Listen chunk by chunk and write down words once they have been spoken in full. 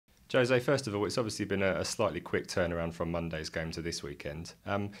Jose, first of all, it's obviously been a slightly quick turnaround from Monday's game to this weekend.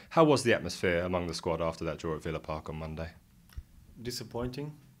 How was the atmosphere among the squad after that draw at Villa Park on Monday?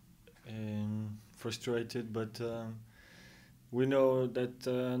 Disappointing and frustrated, but we know that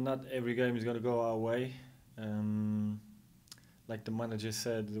not every game is going to go our way. Like the manager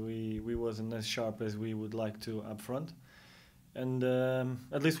said, we wasn't as sharp as we would like to up front, and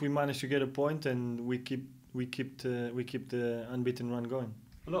at least we managed to get a point, and we keep the unbeaten run going.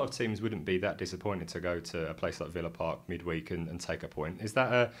 A lot of teams wouldn't be that disappointed to go to a place like Villa Park midweek and take a point. Is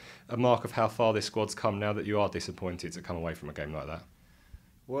that a mark of how far this squad's come now that you are disappointed to come away from a game like that?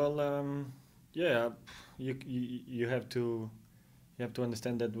 Well, yeah, you have to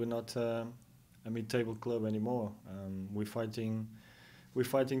understand that we're not a mid-table club anymore. We're fighting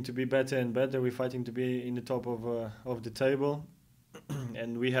to be better and better. We're fighting to be in the top of the table,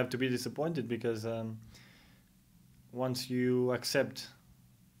 and we have to be disappointed because once you accept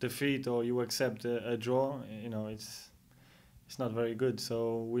defeat or you accept a draw, it's not very good.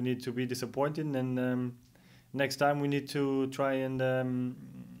 So we need to be disappointed, and next time we need to try and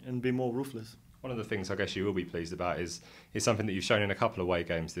be more ruthless. One of the things I guess you will be pleased about is something that you've shown in a couple of away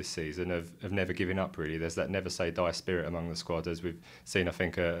games this season of never giving up. Really, there's that never say die spirit among the squad, as we've seen. I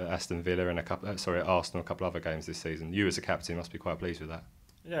think at Aston Villa and at Arsenal, a couple of other games this season. You as a captain must be quite pleased with that.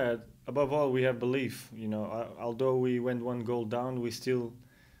 Yeah, above all, we have belief. Although we went one goal down,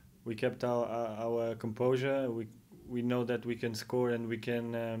 we kept our composure. We know that we can score and we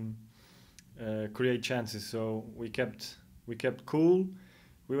can create chances. So we kept cool.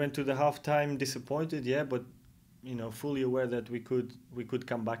 We went to the half-time disappointed, yeah, but fully aware that we could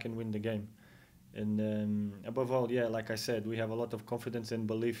come back and win the game. And above all, yeah, like I said, we have a lot of confidence and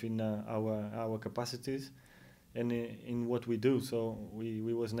belief in our capacities and in what we do. So we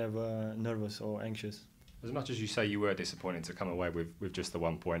was never nervous or anxious. As much as you say you were disappointed to come away with just the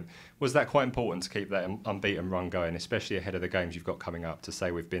 1 point, was that quite important to keep that unbeaten run going, especially ahead of the games you've got coming up, to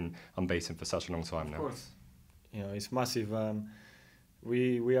say we've been unbeaten for such a long time now? Of course. It's massive.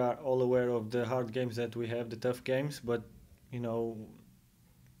 We are all aware of the hard games that we have, the tough games, but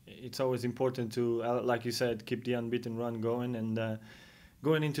it's always important to, like you said, keep the unbeaten run going and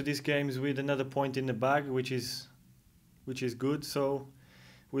going into these games with another point in the bag, which is good. So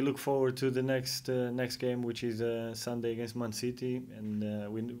we look forward to the next game, which is Sunday against Man City, and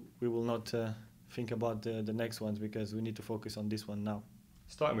we will not think about the next ones because we need to focus on this one now.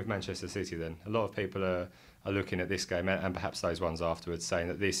 Starting with Manchester City then, a lot of people are looking at this game and perhaps those ones afterwards saying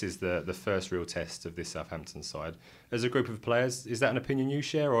that this is the first real test of this Southampton side. As a group of players, is that an opinion you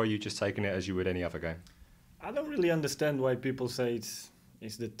share, or are you just taking it as you would any other game? I don't really understand why people say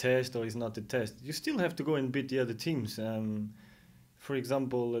it's the test or it's not the test. You still have to go and beat the other teams. For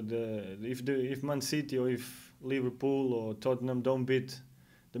example, if Man City or if Liverpool or Tottenham don't beat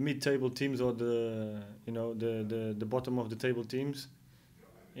the mid-table teams or the bottom of the table teams,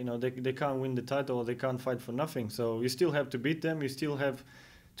 they can't win the title or they can't fight for nothing. So you still have to beat them. You still have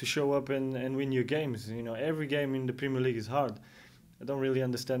to show up and win your games. Every game in the Premier League is hard. I don't really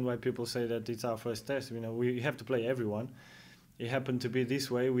understand why people say that it's our first test. We have to play everyone. It happened to be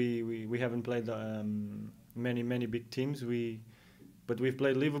this way. We haven't played many big teams. But we've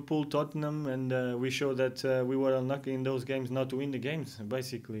played Liverpool, Tottenham, and we showed that we were unlucky in those games not to win the games,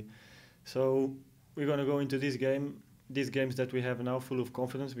 basically. So we're going to go into these games that we have now full of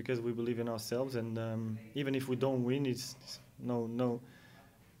confidence because we believe in ourselves. And even if we don't win, it's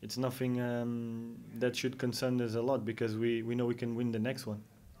nothing that should concern us a lot because we know we can win the next one.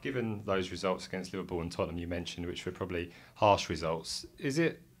 Given those results against Liverpool and Tottenham you mentioned, which were probably harsh results, is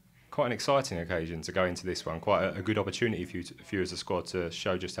it quite an exciting occasion to go into this one? Quite a good opportunity for you as a squad to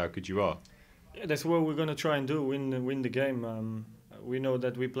show just how good you are? Yeah, that's what we're going to try and do, win the game. We know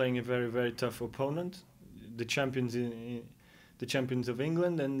that we're playing a very, very tough opponent, the champions of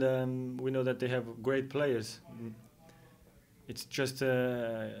England, and we know that they have great players. It's just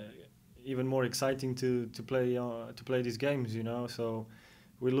even more exciting to play these games, So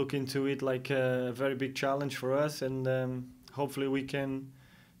we look into it like a very big challenge for us, and hopefully we can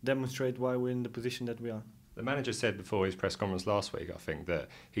demonstrate why we're in the position that we are. The manager said before his press conference last week, I think, that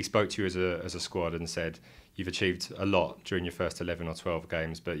he spoke to you as a squad and said you've achieved a lot during your first 11 or 12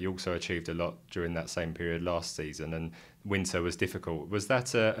 games, but you also achieved a lot during that same period last season, and winter was difficult. Was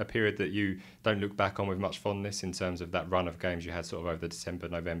that a period that you don't look back on with much fondness in terms of that run of games you had sort of over the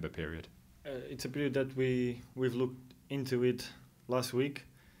December-November period? It's a period that we've looked into it last week.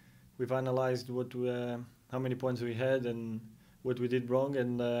 We've analysed how many points we had and what we did wrong,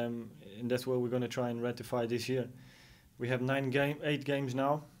 and that's what we're going to try and rectify this year. We have 8 games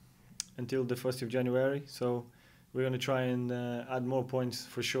now until the 1st of January, so we're going to try and add more points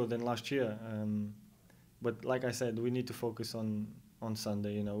for sure than last year. But like I said, we need to focus on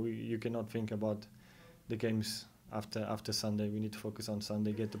Sunday. You know, you cannot think about the games after Sunday. We need to focus on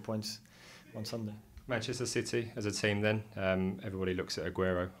Sunday, get the points on Sunday. Manchester City as a team then, everybody looks at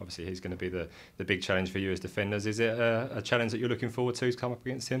Aguero. Obviously he's going to be the big challenge for you as defenders. Is it a challenge that you're looking forward to come up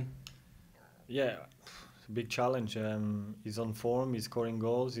against him? Yeah, it's a big challenge. He's on form, he's scoring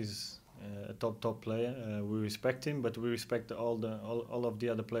goals, he's a top player. We respect him, but we respect all of the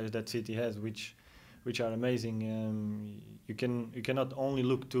other players that City has, which are amazing. You cannot only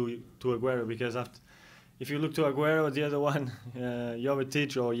look to Aguero, because if you look to Aguero, the other one,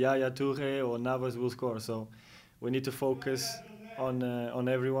 Jovetic or Yaya Toure or Navas will score. So we need to focus on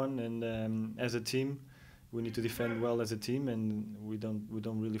everyone, and as a team, we need to defend well as a team, and we don't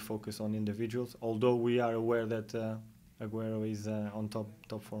really focus on individuals. Although we are aware that Aguero is on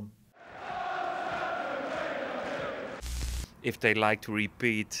top form. If they like to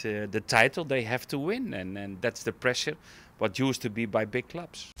repeat the title, they have to win, and that's the pressure what used to be by big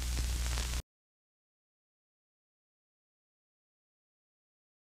clubs.